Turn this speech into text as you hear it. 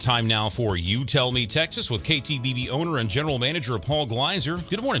Time now for You Tell Me Texas with KTBB owner and general manager Paul Gleiser.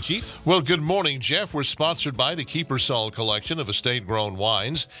 Good morning, Chief. Well, good morning, Jeff. We're sponsored by the Kiepersol Collection of estate-grown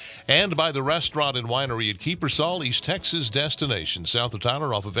wines and by the restaurant and winery at Kiepersol, East Texas destination, south of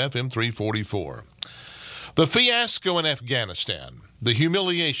Tyler off of FM 344. The fiasco in Afghanistan, the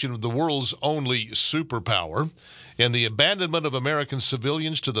humiliation of the world's only superpower, and the abandonment of American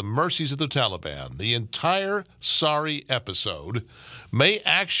civilians to the mercies of the Taliban, the entire sorry episode may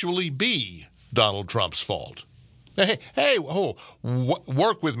actually be Donald Trump's fault.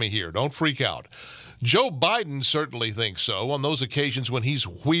 Work with me here. Don't freak out. Joe Biden certainly thinks so on those occasions when he's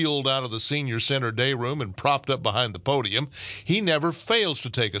wheeled out of the senior center day room and propped up behind the podium. He never fails to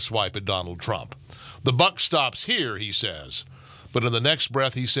take a swipe at Donald Trump. The buck stops here, he says. But in the next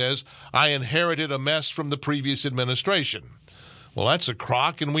breath, he says, I inherited a mess from the previous administration. Well, that's a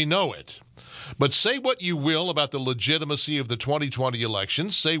crock, and we know it. But say what you will about the legitimacy of the 2020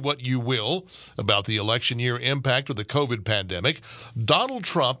 election, say what you will about the election year impact of the COVID pandemic, Donald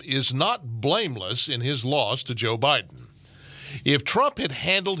Trump is not blameless in his loss to Joe Biden. If Trump had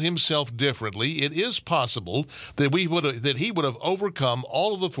handled himself differently, it is possible that he would have overcome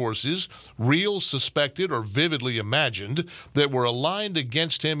all of the forces, real, suspected, or vividly imagined, that were aligned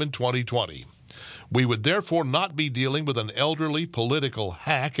against him in 2020. We would therefore not be dealing with an elderly political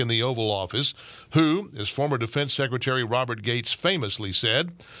hack in the Oval Office who, as former Defense Secretary Robert Gates famously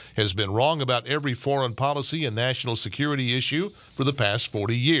said, has been wrong about every foreign policy and national security issue for the past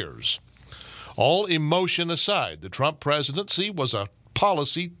 40 years. All emotion aside, the Trump presidency was a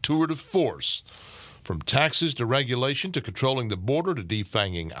policy tour de force. From taxes to regulation to controlling the border to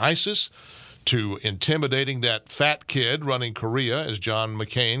defanging ISIS to intimidating that fat kid running Korea, as John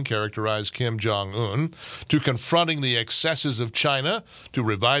McCain characterized Kim Jong-un, to confronting the excesses of China, to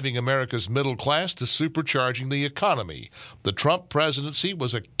reviving America's middle class, to supercharging the economy. The Trump presidency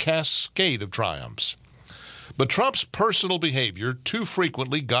was a cascade of triumphs. But Trump's personal behavior too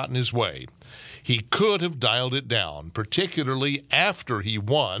frequently got in his way. He could have dialed it down, particularly after he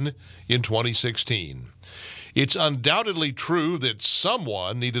won in 2016. It's undoubtedly true that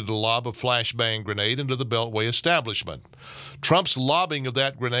someone needed to lob a flashbang grenade into the Beltway establishment. Trump's lobbing of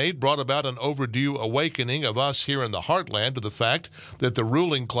that grenade brought about an overdue awakening of us here in the heartland to the fact that the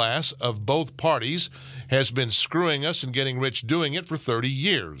ruling class of both parties has been screwing us and getting rich doing it for 30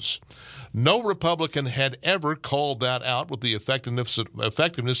 years. No Republican had ever called that out with the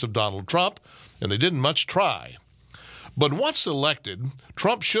effectiveness of Donald Trump, and they didn't much try. But once elected,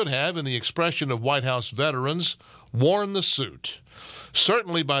 Trump should have, in the expression of White House veterans, worn the suit.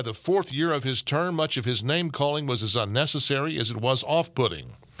 Certainly by the fourth year of his term, much of his name-calling was as unnecessary as it was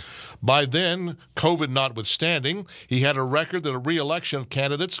off-putting. By then, COVID notwithstanding, he had a record that re-election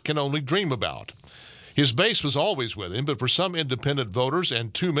candidates can only dream about. His base was always with him, but for some independent voters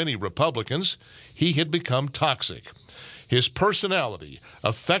and too many Republicans, he had become toxic. His personality,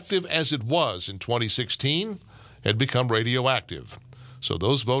 effective as it was in 2016, had become radioactive. So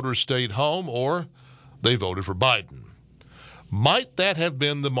those voters stayed home or they voted for Biden. Might that have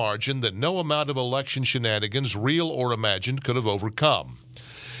been the margin that no amount of election shenanigans, real or imagined, could have overcome?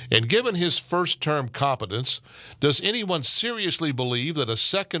 And given his first-term competence, does anyone seriously believe that a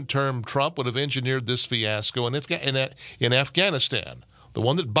second-term Trump would have engineered this fiasco in Afghanistan, the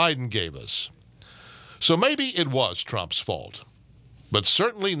one that Biden gave us? So maybe it was Trump's fault, but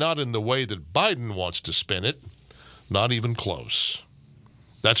certainly not in the way that Biden wants to spin it, not even close.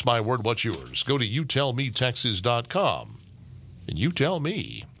 That's my word. What's yours? Go to youtellmetexas.com and you tell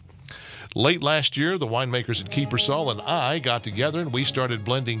me. Late last year, the winemakers at Kiepersol and I got together and we started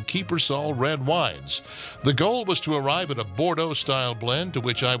blending Kiepersol red wines. The goal was to arrive at a Bordeaux-style blend to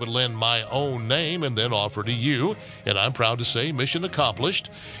which I would lend my own name and then offer to you. And I'm proud to say mission accomplished,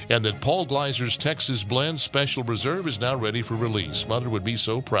 and that Paul Gleiser's Texas Blend Special Reserve is now ready for release. Mother would be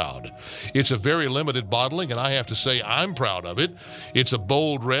so proud. It's a very limited bottling, and I have to say I'm proud of it. It's a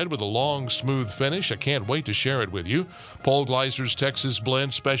bold red with a long, smooth finish. I can't wait to share it with you. Paul Gleiser's Texas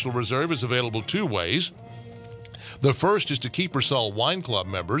Blend Special Reserve is available two ways. The first is to Kiepersol Wine Club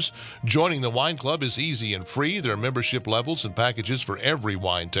members. Joining the wine club is easy and free. There are membership levels and packages for every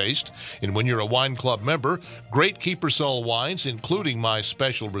wine taste. And when you're a wine club member, great Kiepersol wines, including my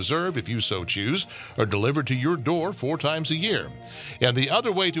special reserve, if you so choose, are delivered to your door 4 times a year. And the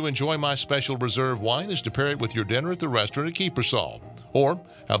other way to enjoy my special reserve wine is to pair it with your dinner at the restaurant at Kiepersol. Or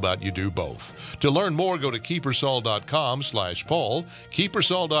how about you do both? To learn more, go to Kiepersol.com/Paul,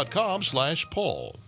 Kiepersol.com/Paul.